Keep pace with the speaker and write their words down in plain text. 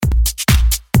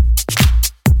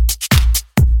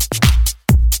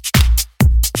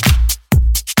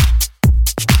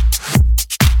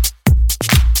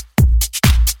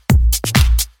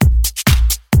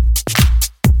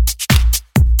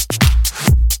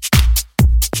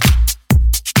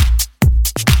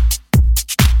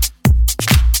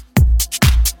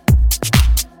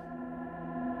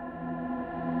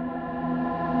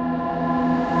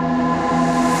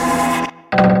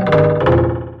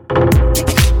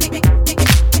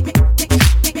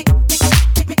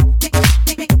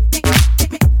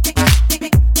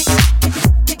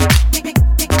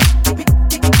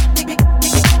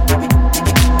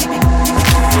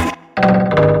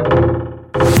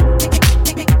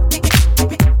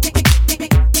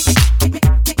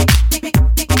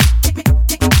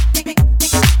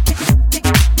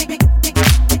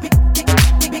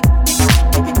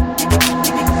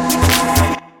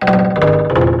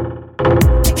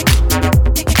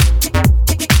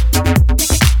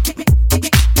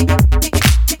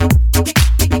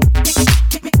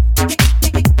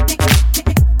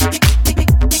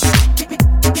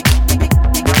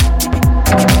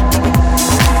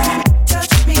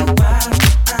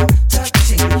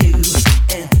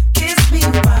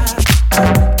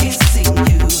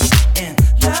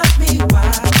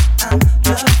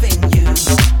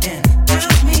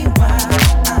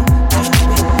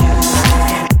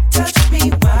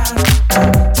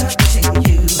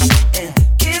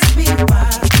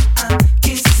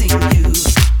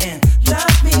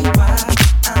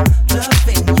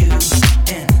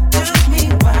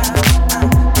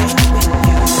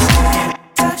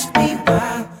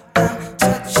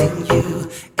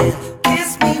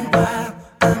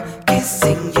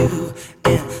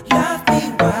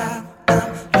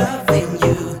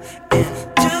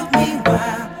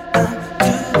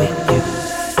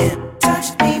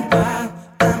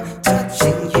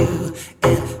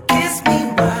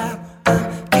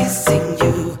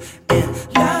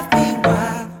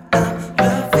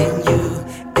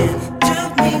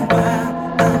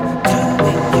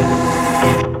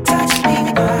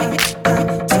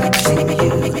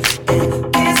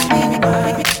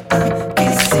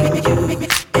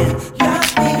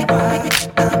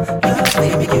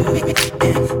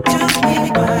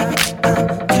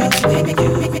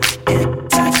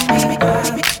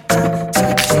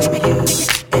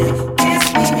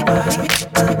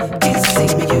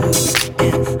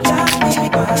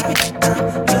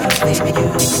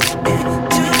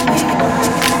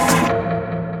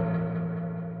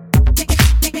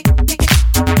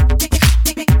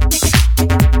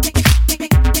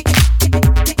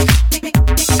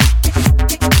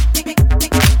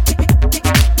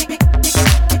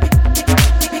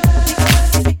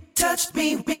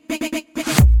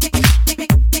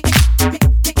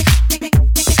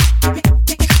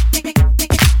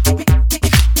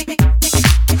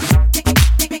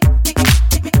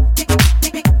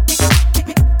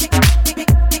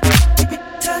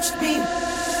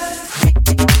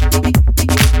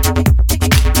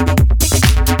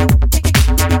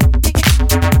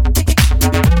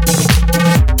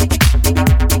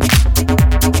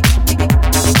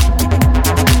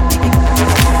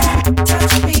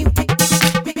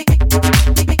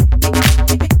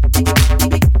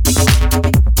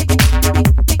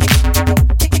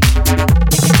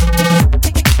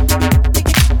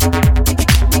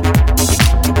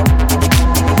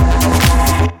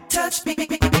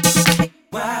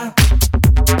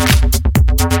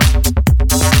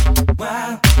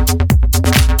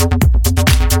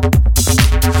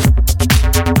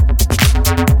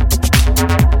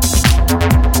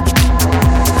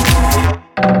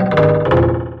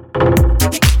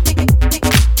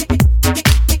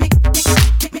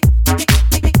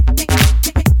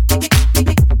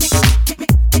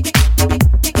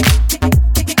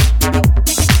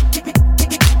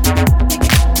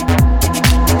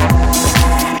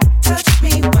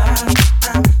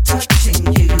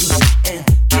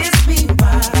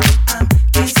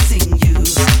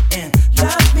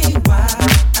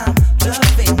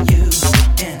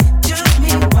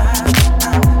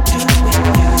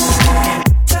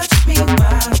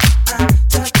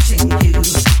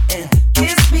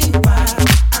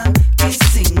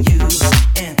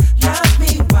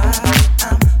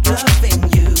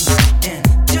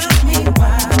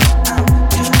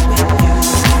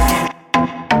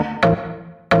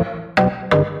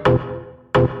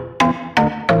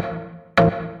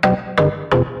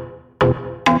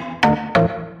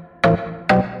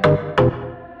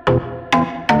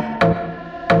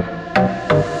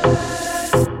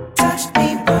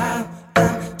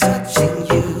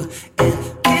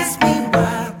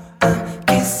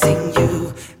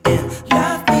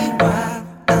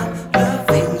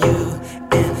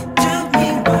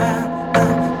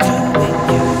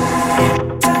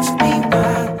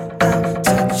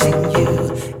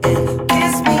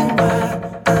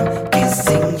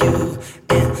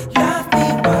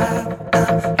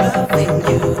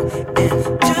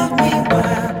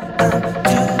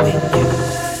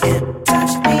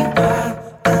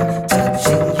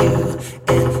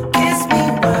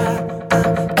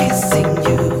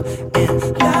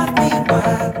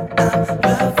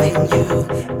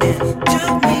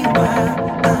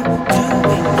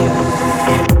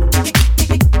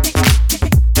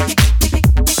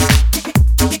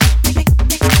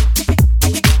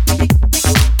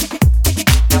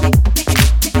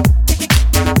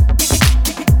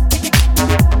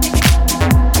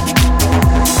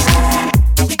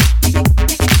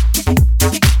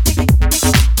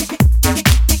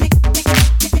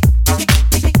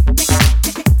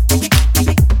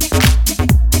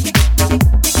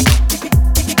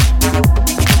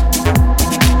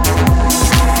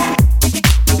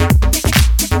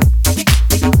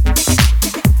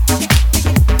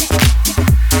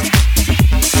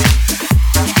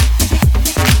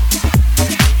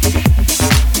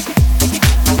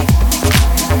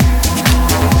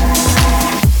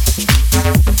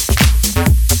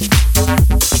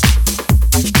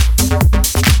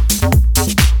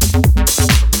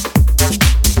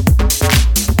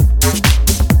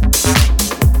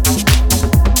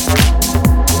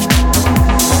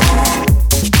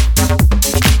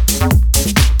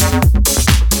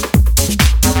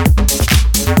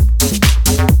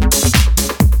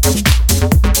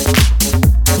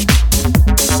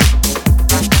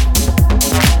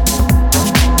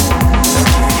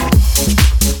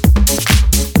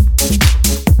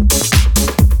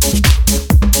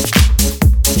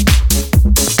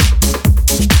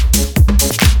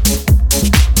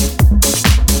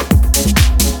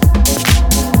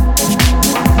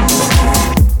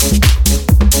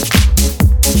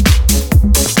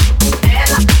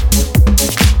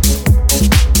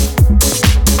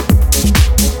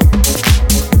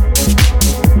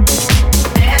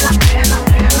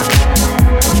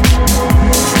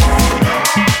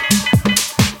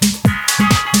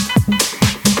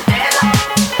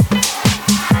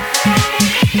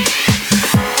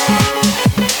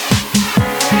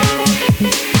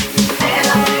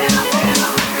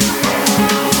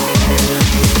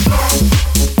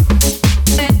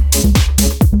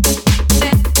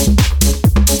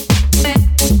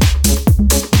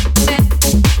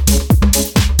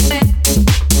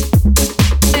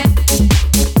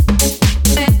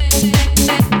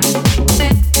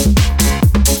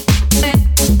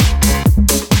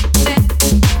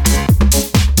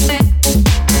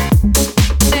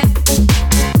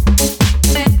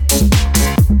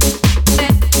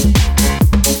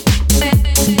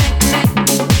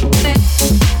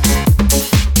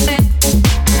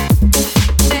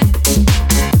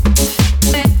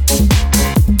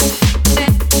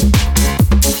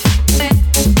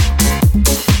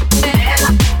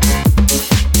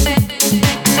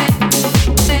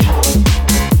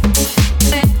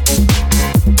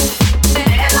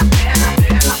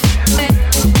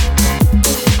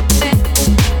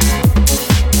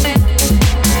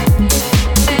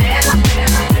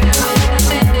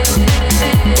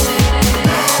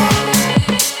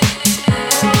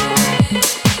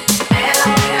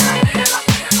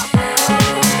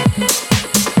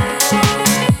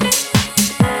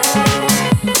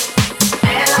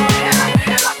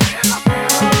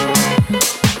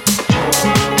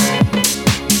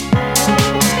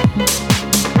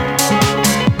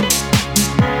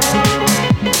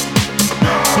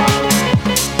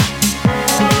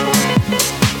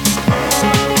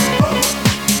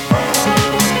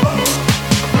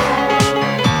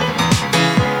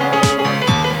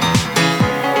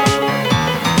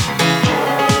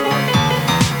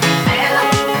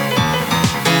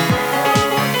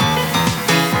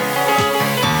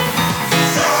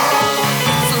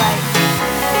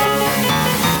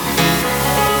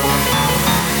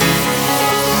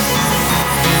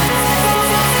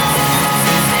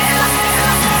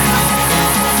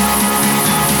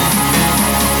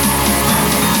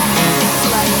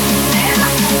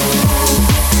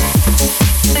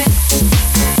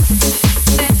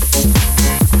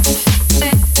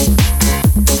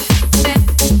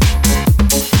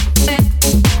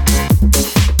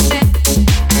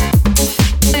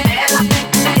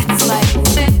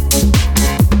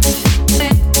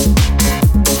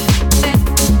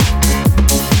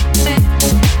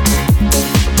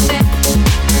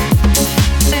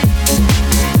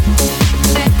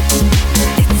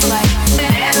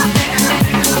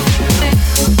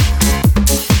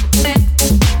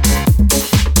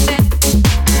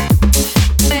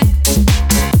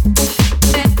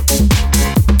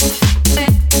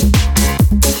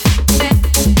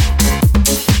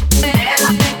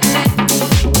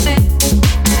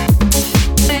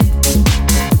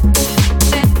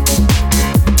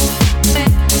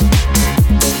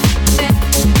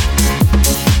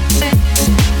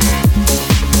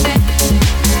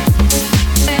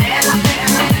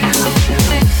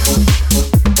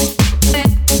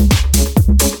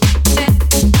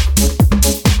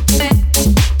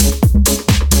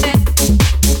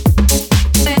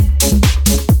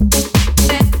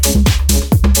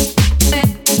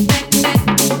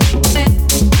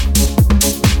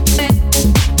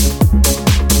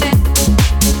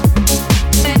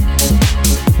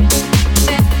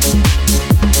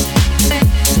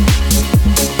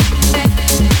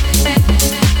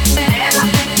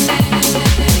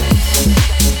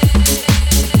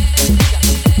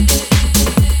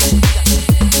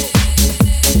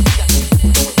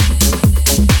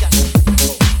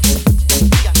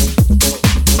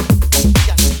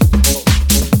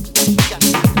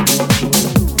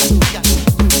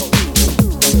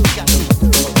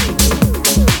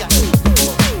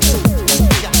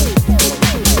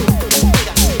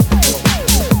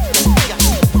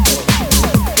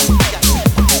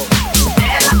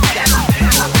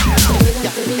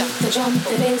drum,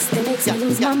 the bass that makes me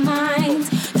lose my mind.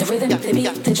 The rhythm, the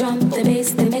beat, the drum, the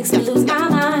bass that makes me lose my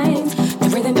mind. The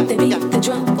rhythm, the beat, the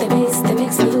drum, the bass that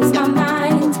makes me lose my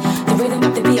mind. The rhythm,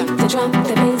 the beat, the drum,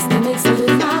 the bass that makes me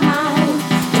lose my mind.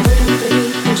 The rhythm, the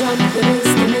beat, the drum, the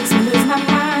bass that makes me lose my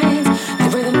mind.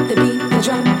 The rhythm, the beat, the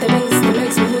drum, the bass that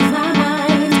makes me lose my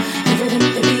mind. The rhythm,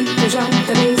 the beat, the drum,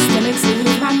 the bass that makes me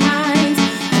lose my mind.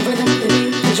 The rhythm, the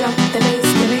beat, the drum, the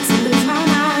bass that makes me lose my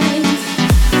mind.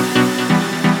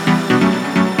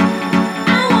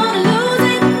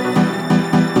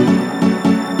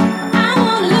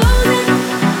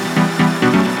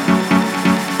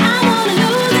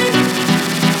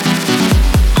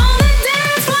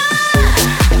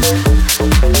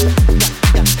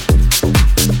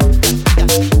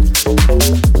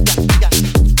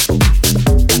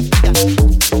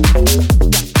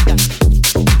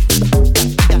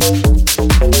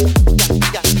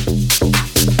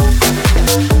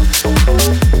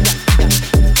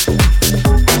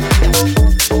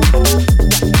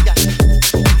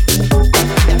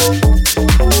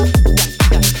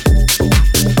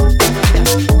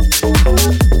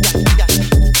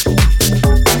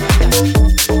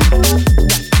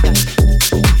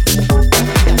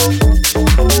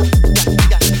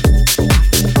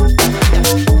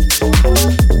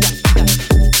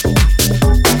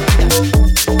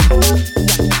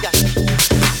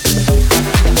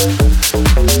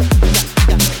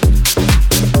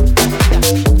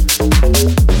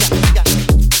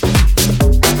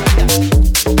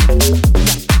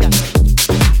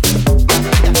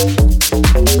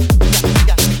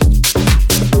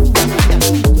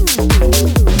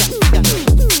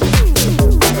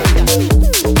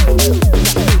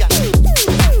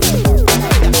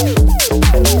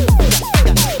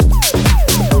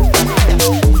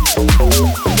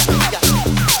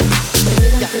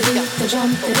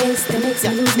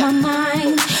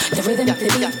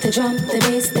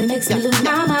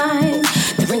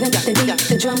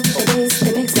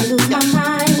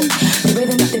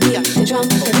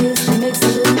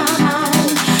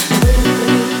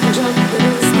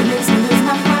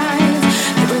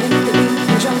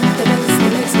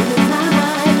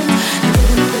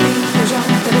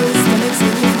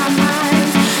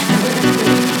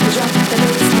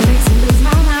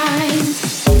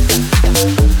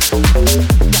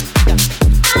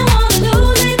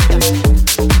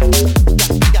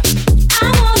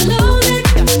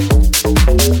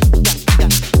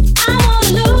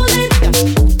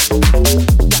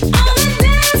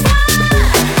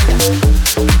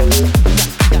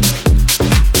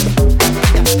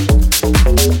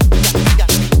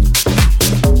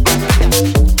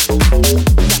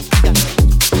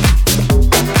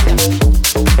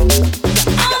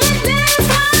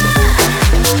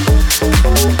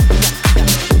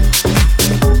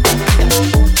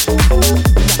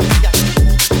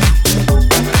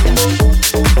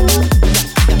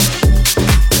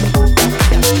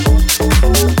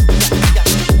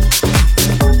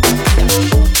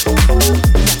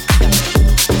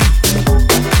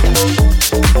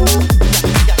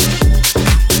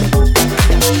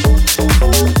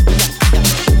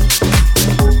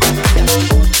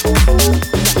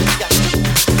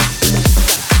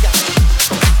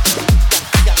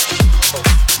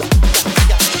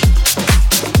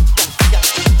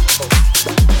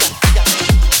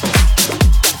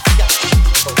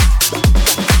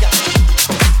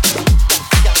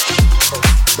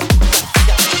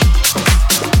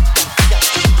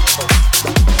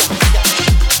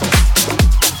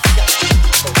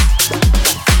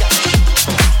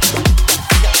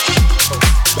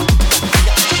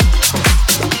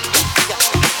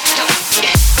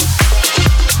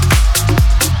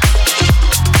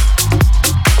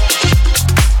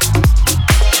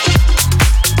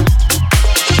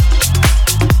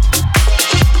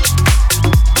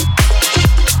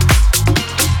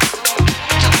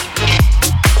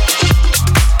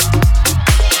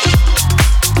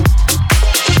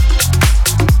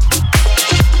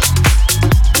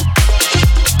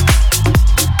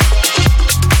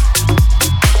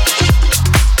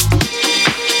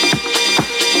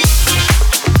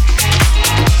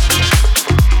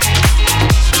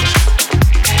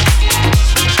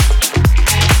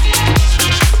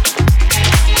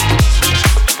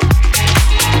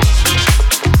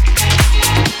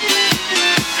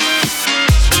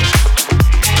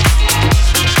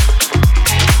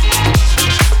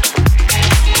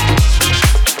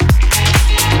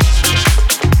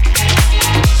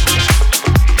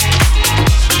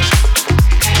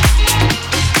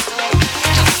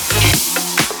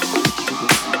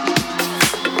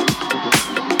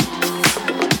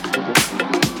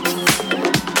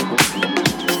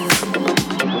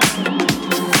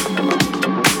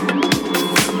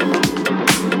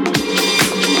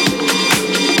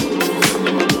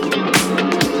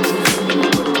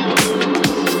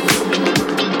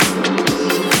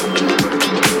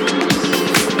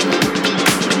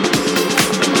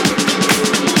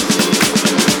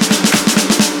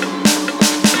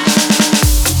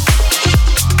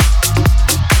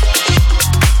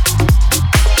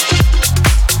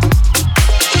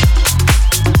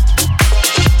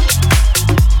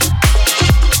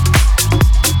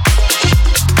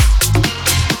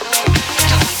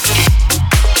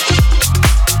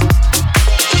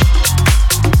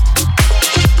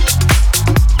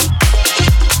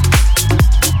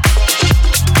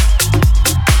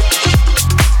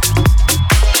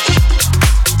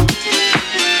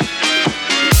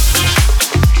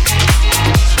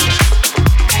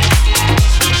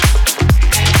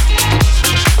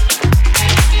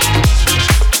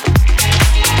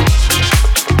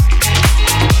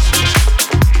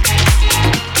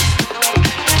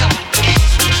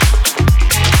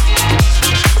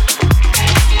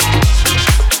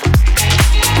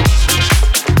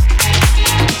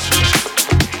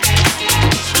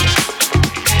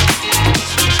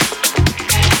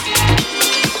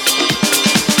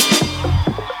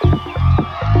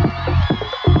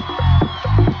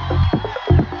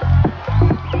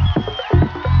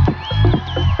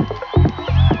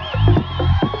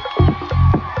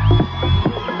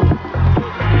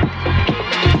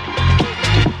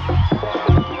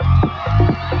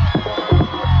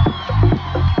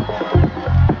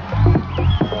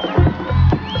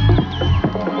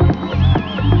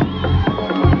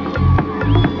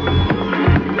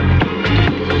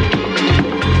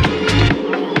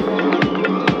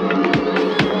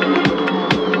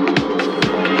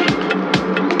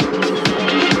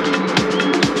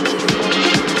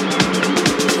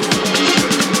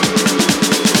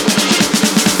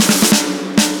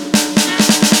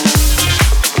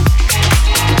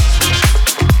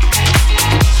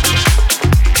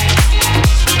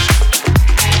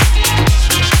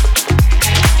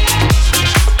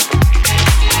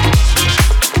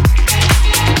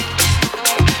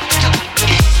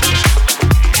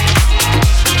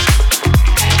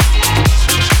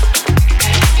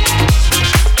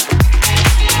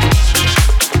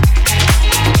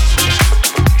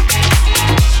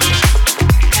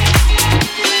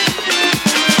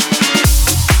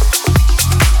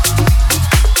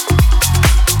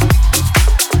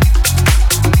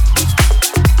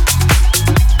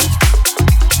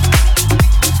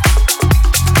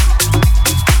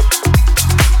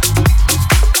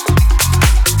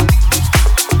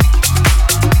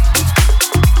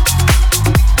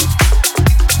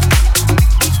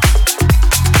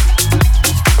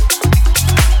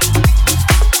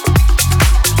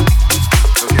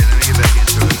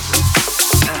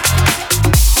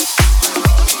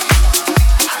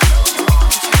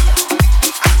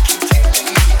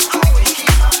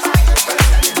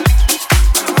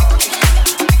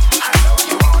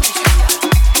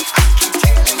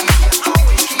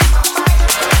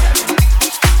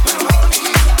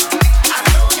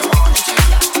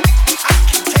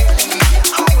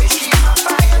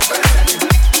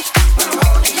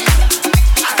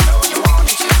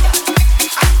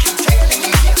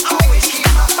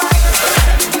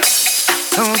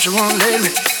 Don't you wanna let me?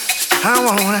 I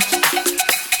wanna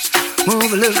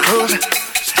move a little closer.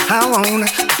 I wanna.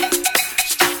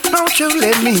 Don't you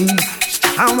let me?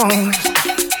 I wanna.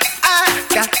 I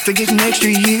got to get next to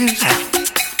you.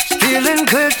 Feeling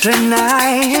good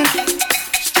tonight.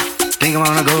 Think I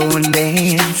wanna go and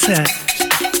dance.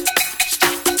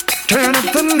 Turn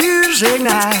up the music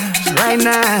now, right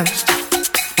now.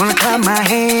 Wanna clap my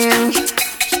hands.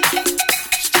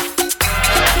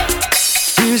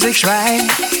 Music's right,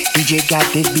 DJ got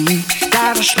that beat.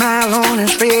 Got a smile on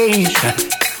his face.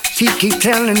 He keep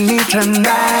telling me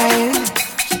tonight.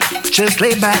 Just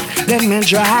lay back, let me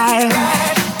drive.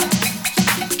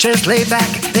 Just lay back,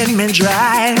 let me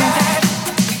drive.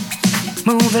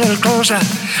 Move a little closer,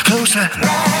 closer.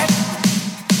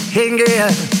 Hey, yeah.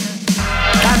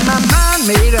 Got my mind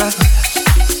made up.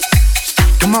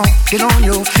 Come on, get on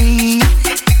your feet.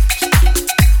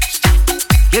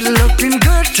 You're looking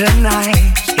good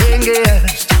tonight. Hey, yeah.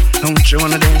 Don't you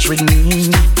wanna dance with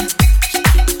me?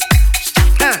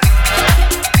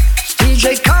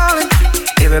 DJ calling,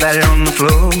 everybody on the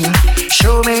floor.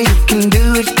 Show me you can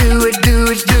do it, do it, do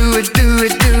it, do it, do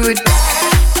it, do it.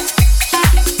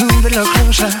 Move a little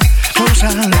closer,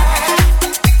 closer.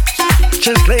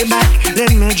 Just lay back,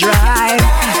 let me drive.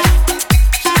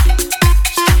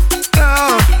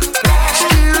 Oh,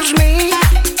 excuse me,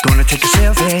 gonna take a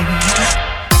selfie.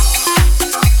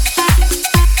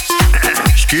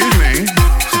 Excuse me,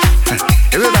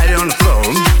 everybody on the floor.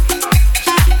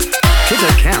 Get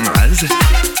the cameras.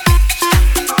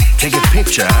 Take a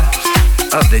picture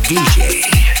of the DJ.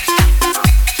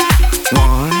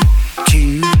 1,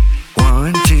 2,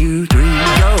 1, 2, 3,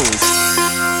 go.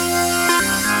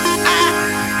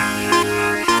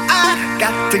 I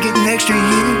got to get next to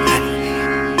you.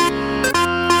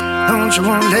 Don't you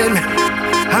wanna let me?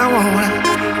 I wanna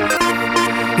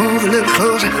move a little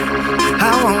closer.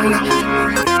 I wanna.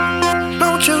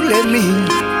 Don't you let me?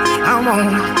 I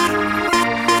wanna.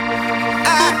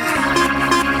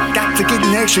 Got to get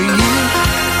next to you.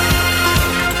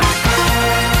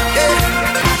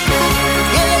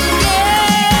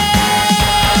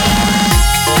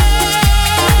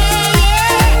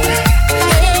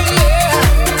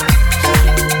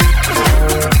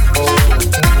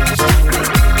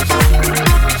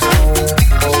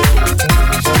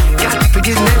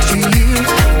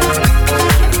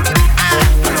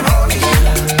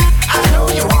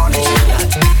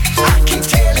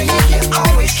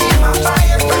 Always keep my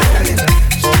fire burning.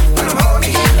 When I'm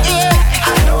holding you.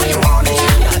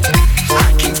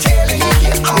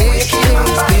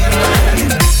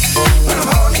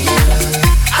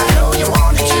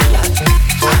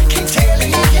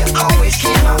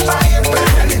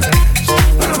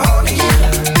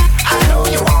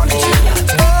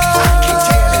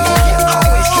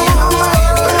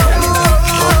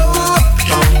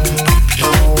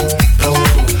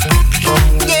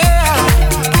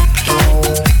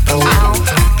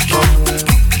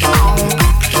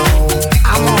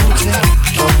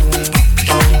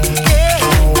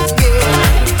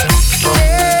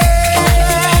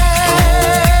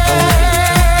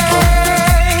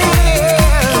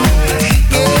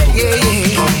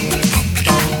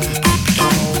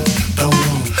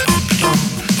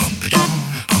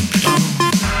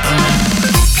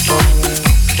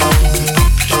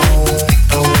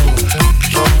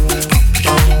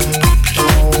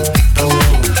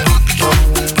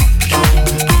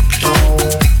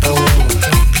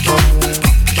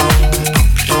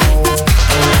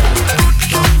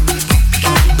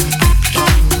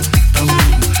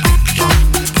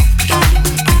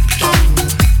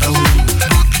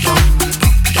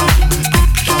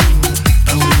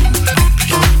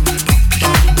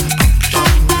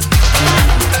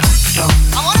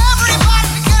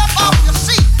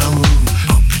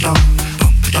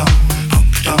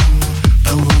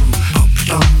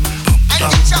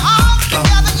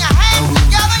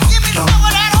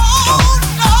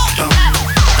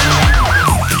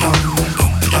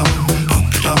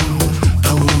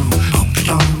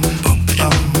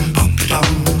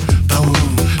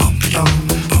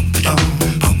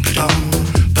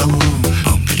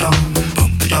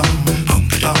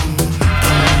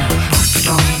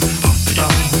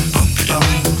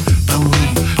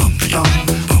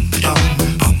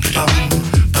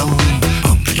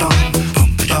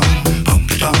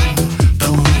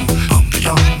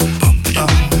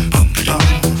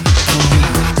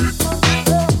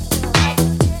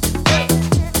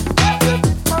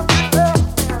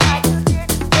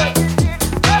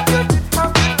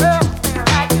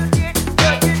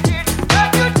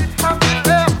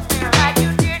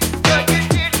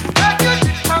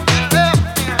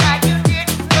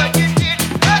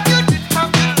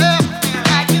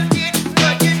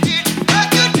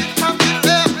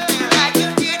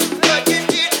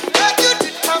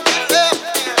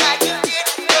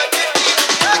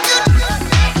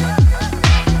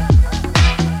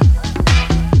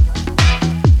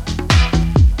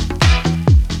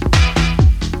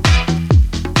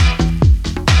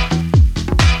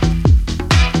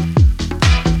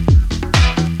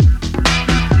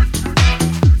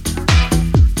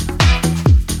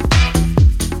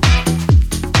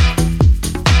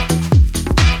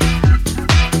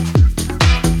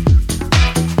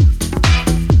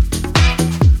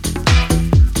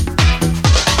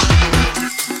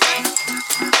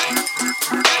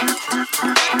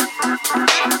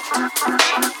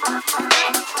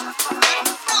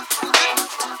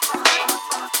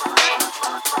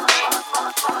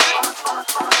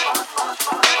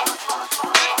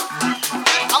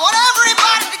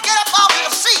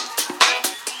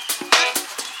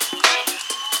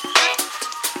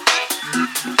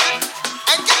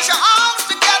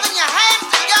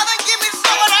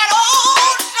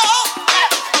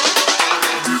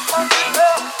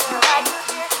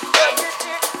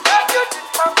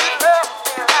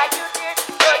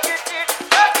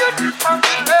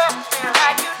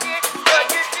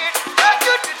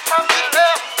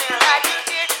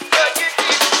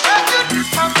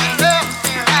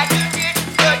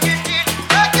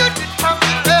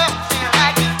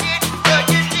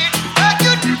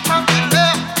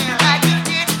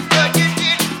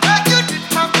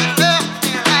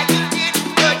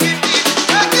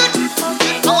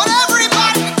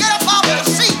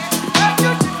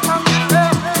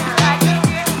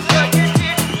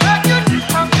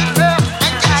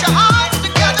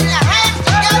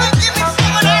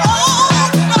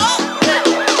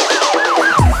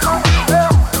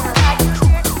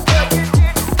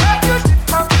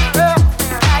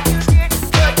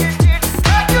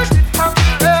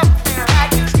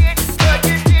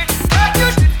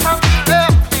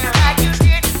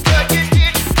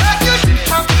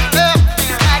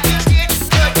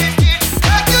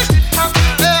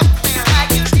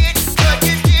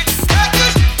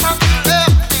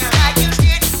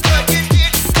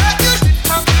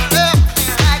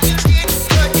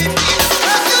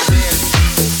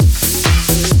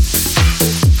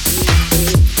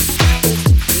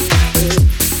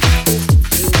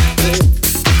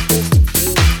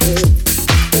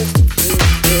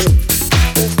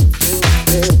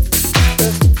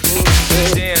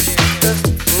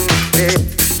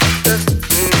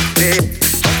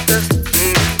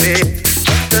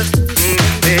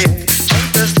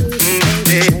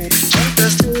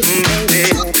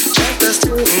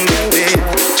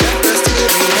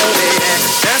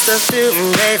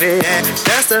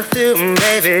 us two,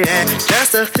 baby,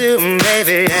 just us two,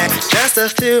 baby, just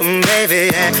us two,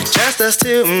 baby, just us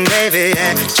two, baby,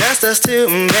 just us two,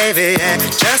 baby,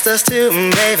 just us two,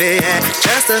 baby,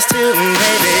 just us two,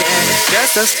 baby,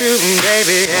 just us two,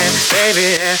 baby,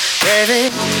 baby, baby,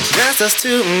 just us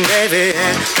two, baby,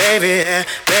 baby,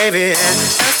 baby,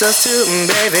 just us two,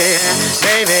 baby,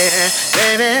 baby,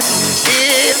 baby.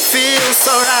 It feels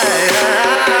so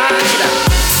right.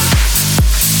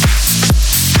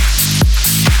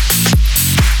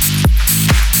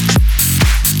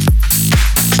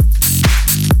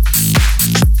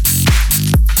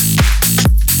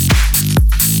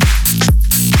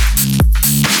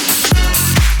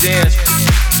 Dance.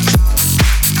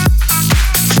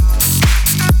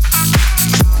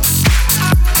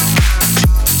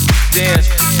 Dance.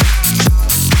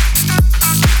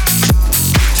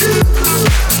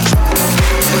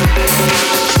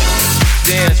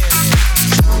 Dance.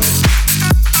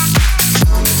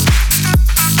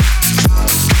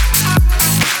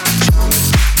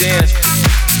 Dance.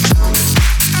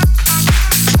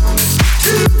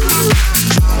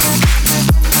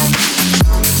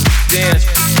 Dance.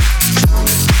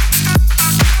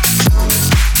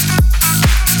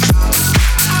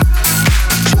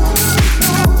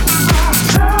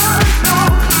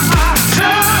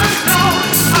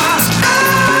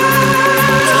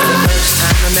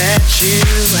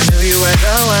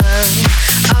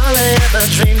 All I ever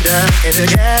dreamed of and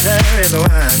together is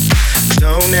one.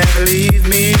 Don't ever leave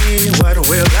me, what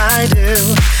will I do?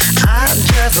 I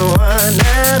just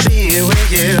wanna be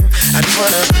with you. I just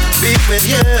wanna be with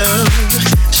you.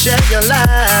 Share your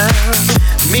love,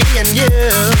 me and you,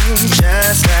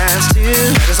 just us two.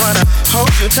 I just wanna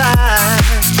hold you tight.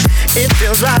 It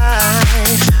feels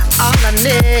right, all I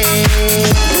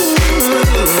need.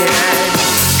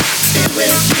 Be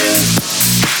with you.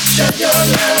 Share your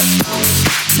love,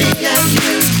 me and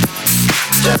you,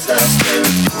 just us two.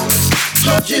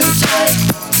 Hold you tight,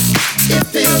 it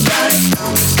feels right.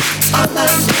 All I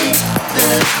need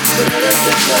is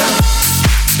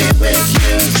be with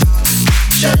you.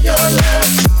 Share your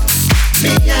love,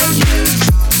 me and you,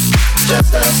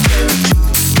 just us two.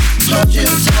 Hold you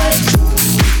tight,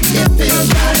 it feels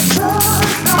right.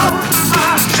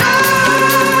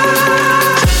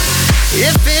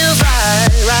 It feels right,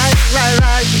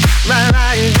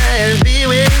 be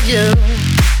with you.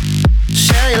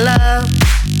 Share your love,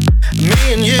 me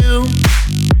and you,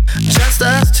 just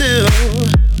us two.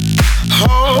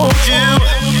 Hold you,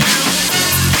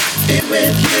 be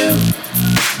with you.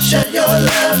 Share your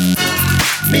love,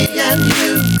 me and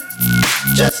you,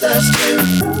 just us two.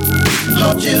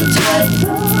 Hold you tight,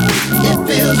 it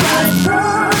feels right.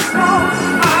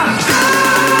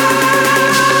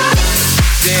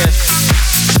 Dance.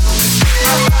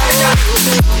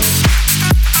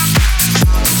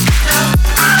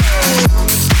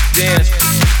 Dance.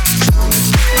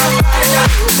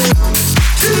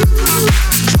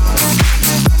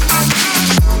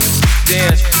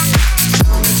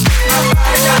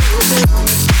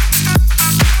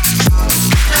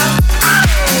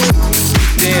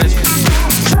 Dance.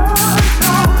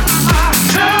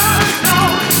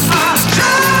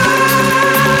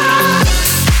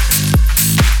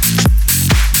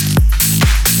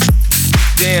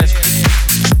 Dance.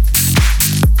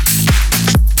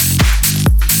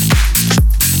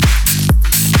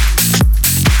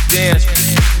 Dance. Dance.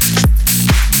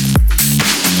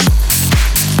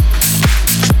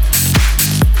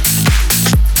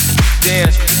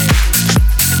 Dance.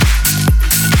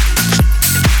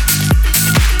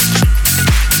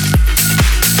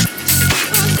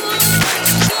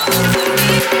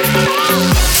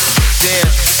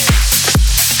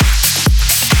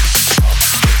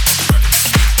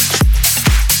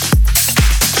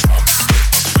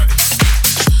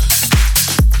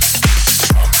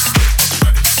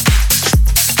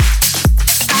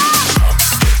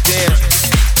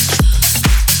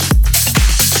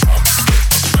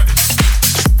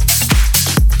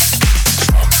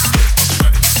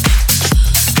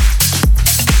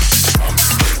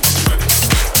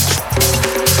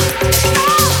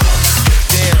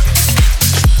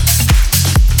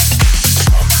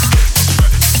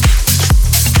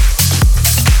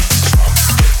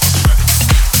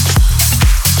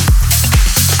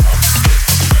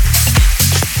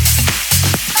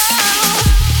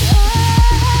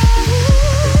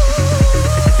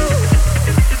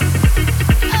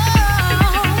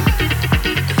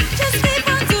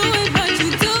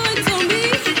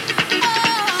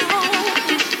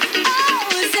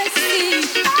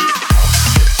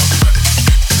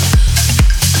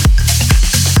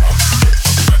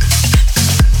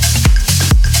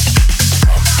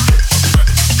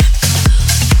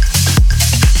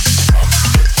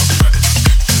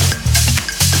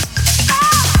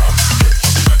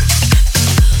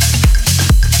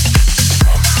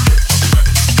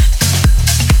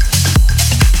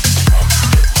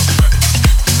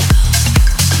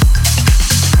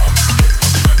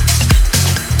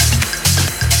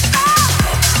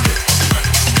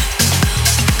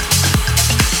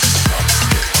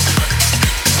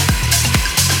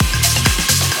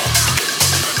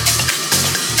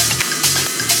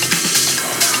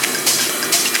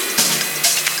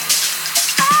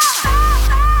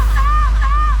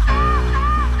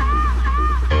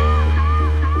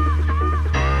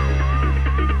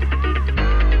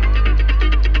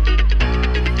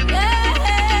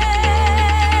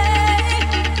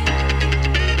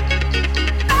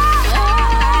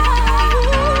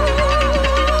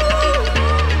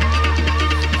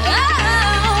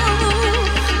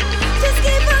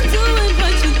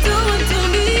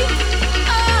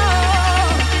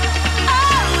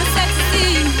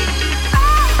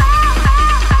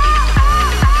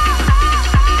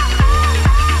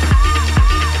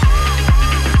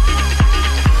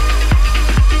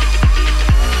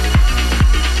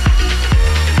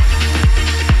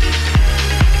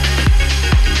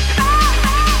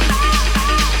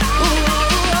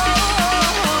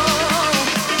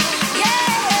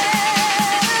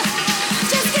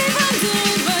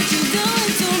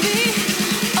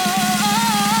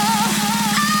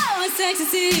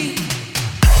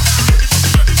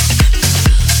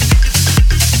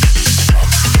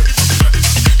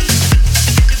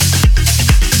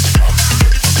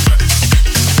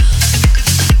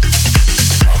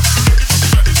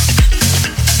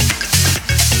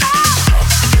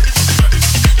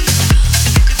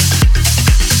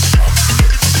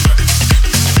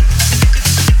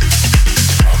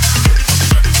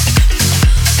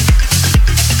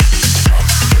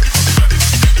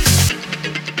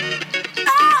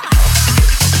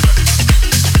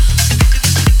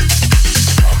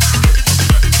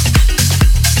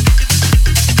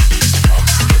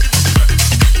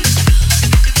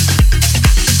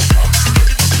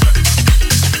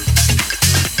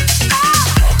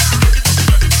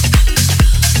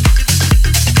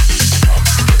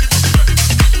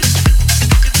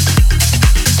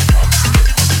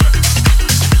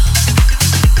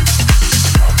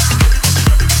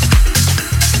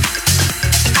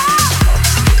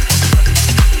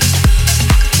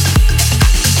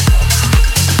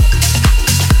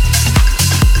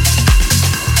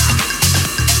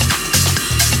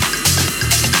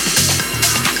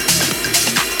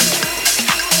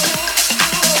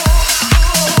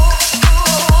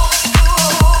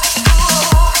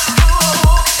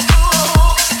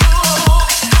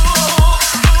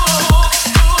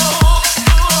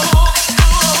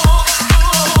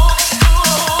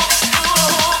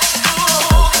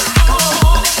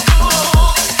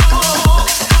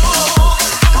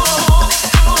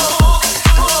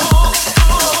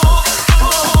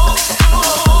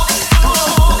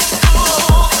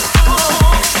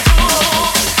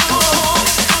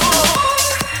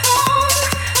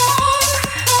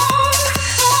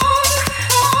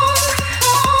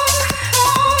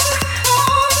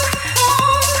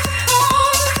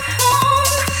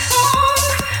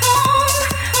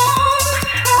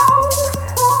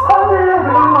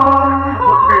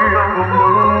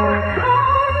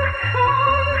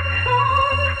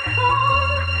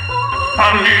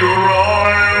 I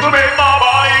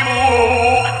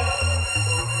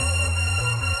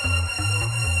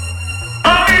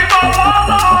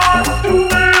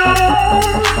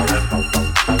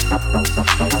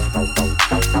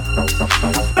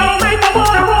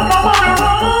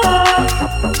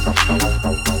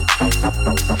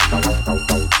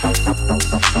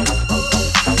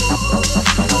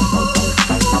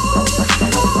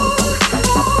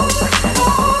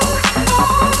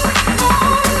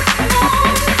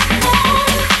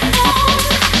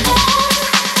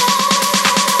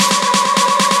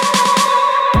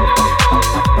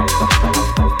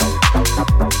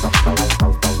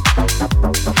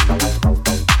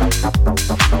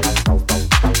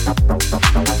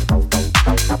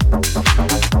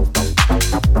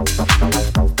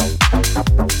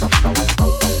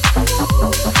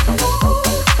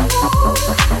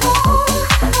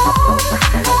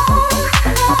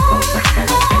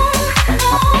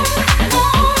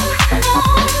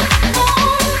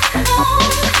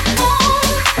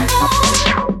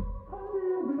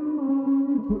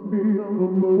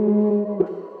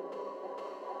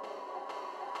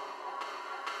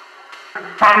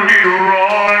need a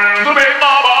rhyme to make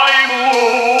my body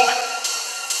move.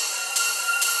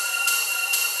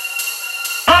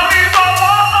 I need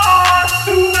someone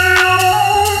to live.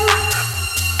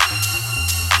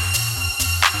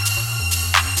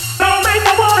 That'll make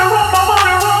my body run, my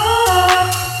body run.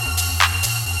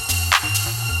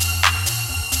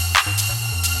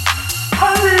 I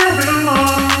need a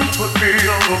rhyme to put me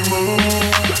on the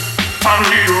mood. I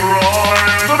need a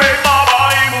rhyme to make my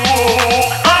body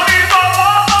move.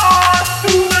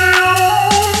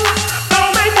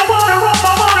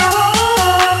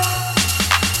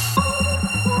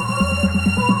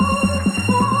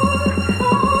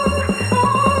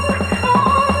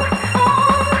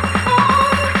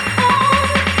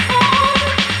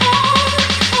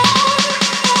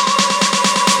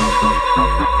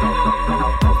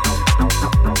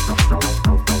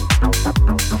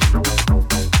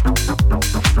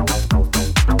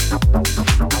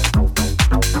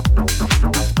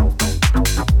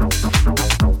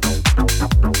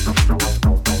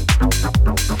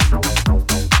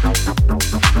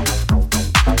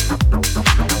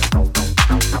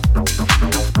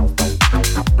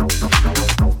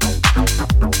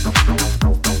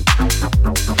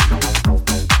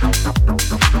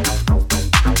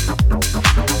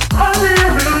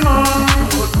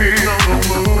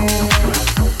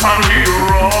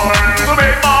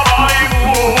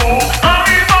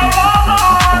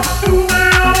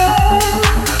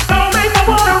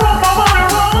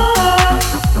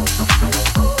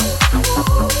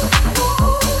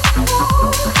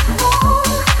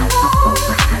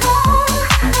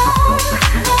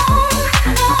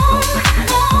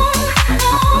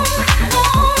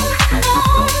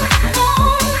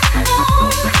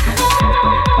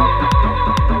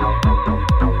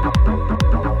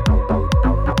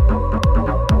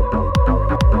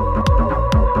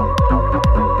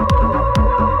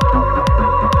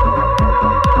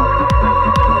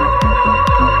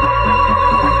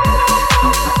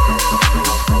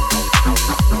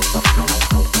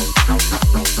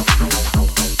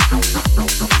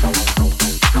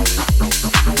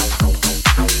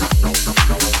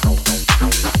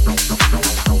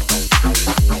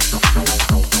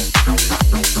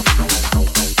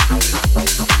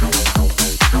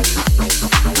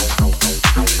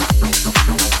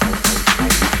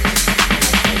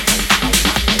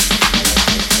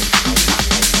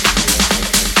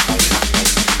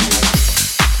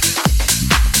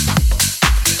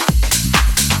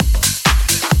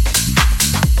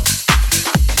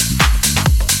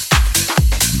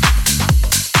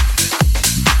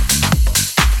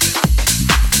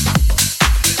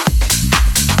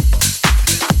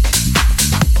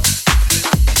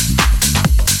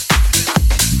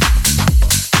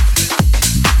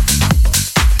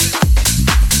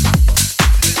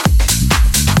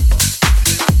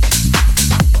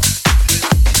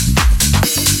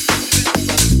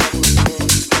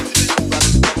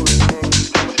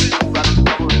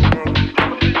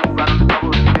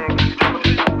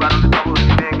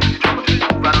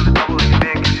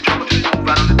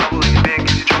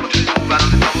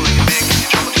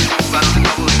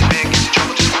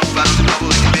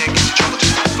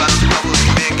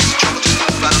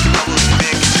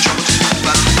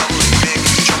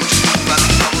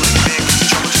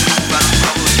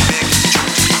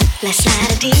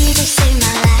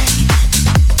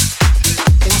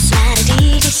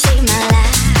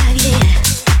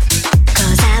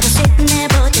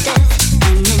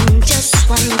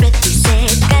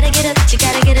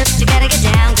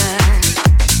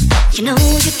 You know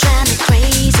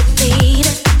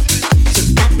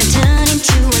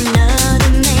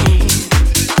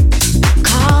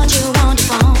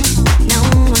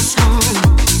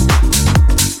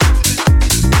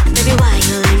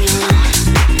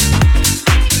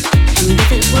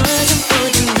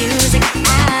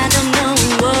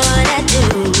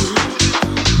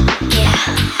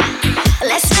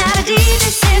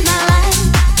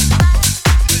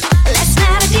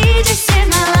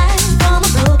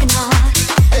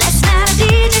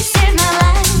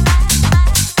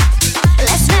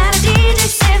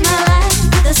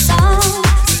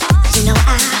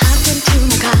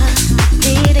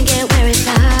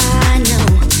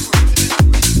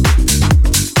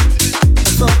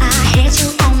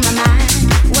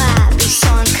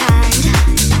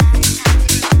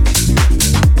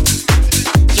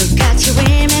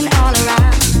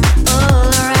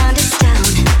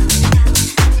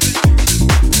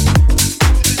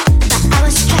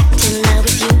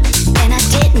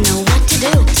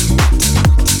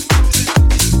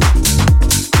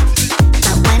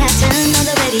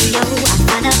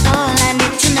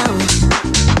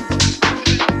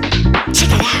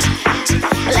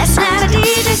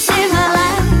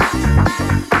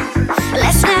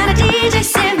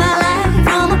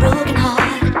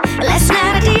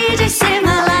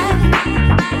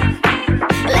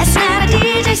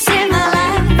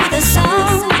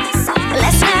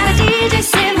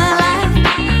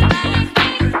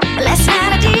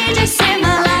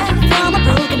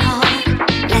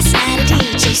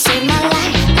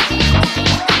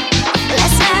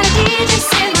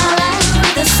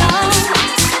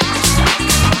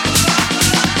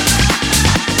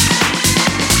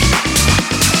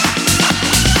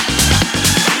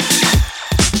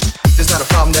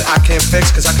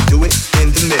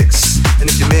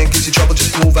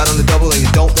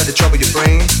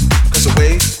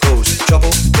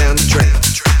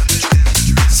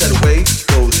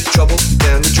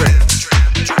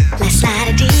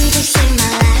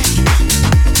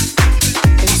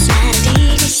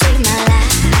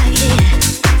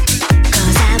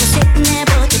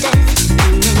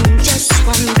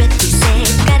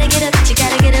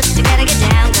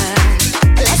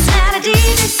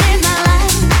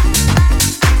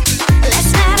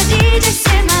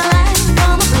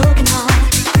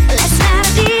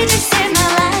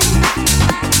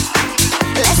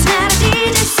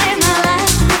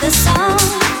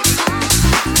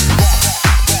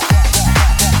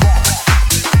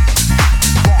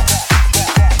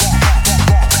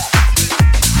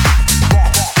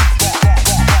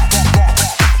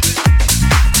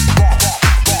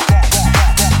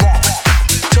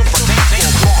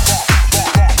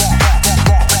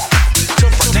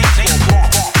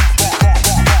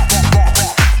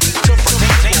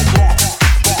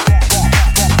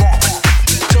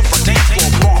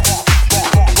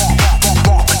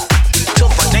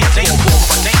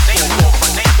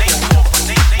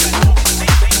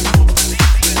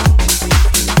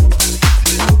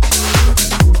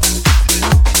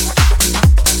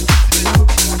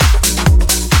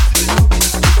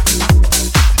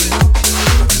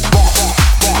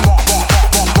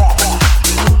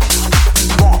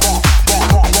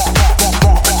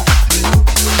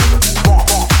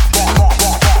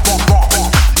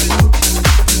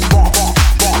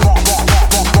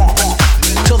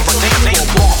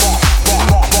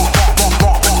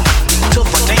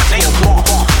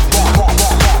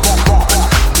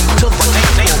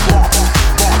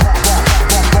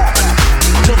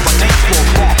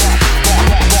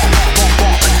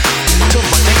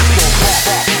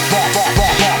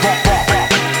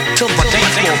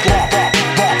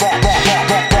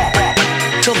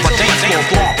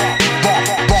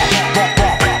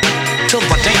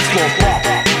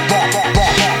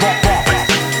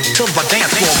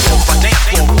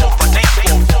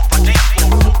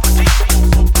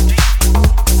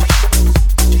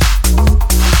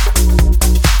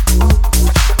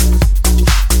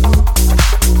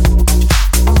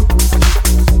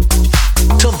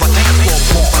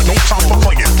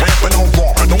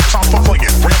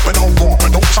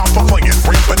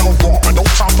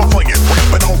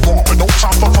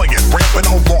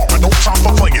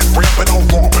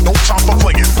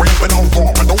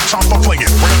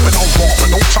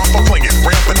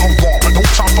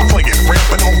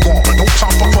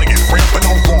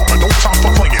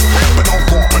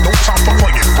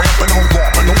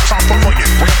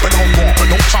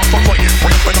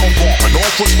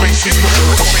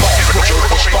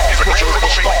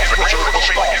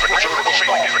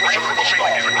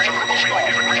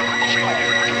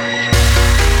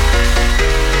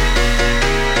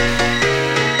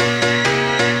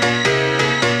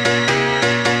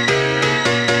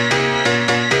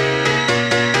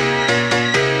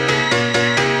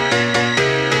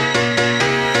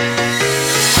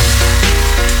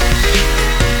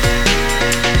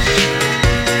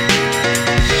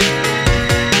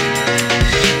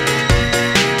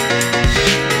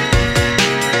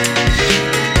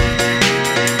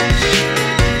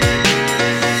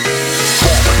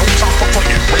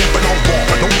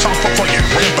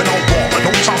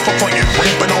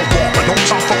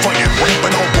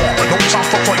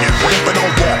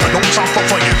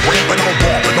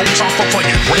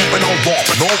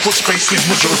Space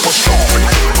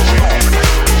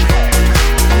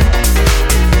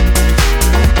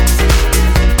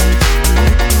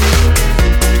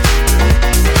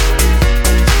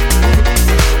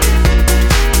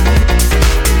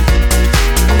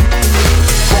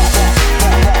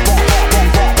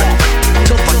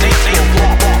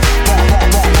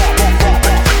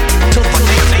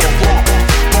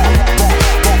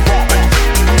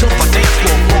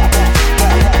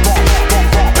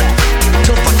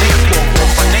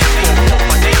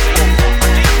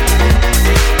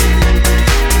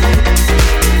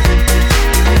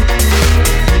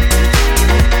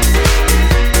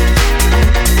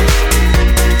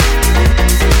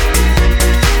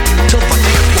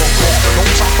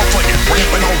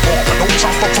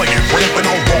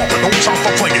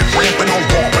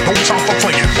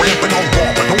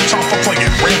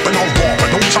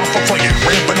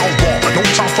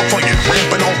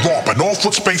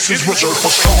is reserved for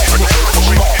stars.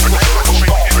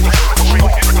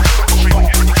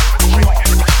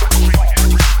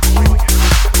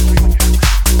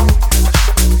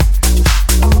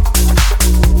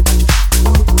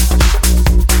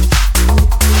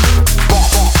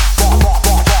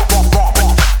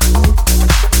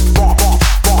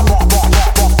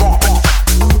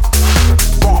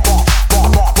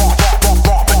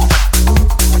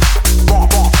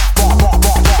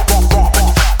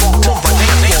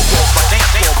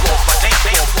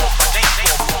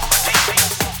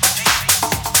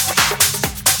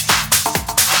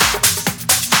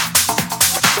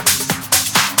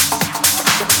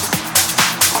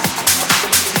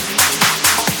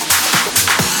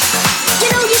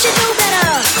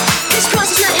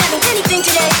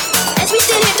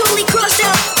 totally crossed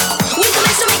out. We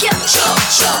commence to make you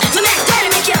the Mac Daddy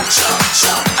make you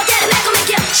a Daddy Mac will make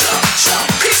you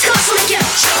Chris Cross will make you.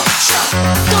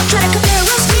 Don't try to compare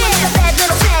us, yeah. A bad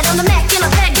little fad on the Mac in a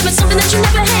bag, give it something that you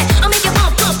never had. I'll make you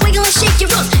bump, bump, wiggle and shake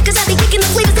your rump, 'cause I be kicking the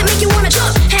flavors that make you wanna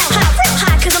jump. How high, real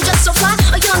high, 'cause I'm just so fly.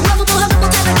 A young, lovable, huggable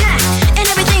type of guy. And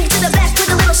everything to the back with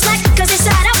a little slack, 'cause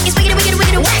inside out is wicked, wicked,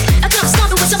 wicked, whack. I come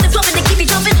stomping with something pumping to keep you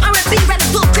jumping. R&B,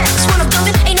 rapping, bull crap, that's what I'm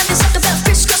dumping. Ain't nothing sucked about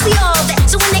Chris Cross, we all that.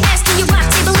 So when they ask, do you rock,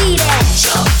 they believe that.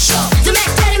 The Mac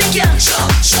Daddy make you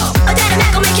a Daddy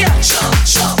Mac will make you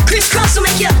Chris Cross will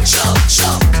make you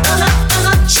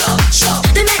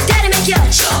The Mac Daddy make you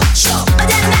a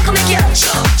Daddy Mac will make you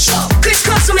Chris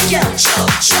Cross will make you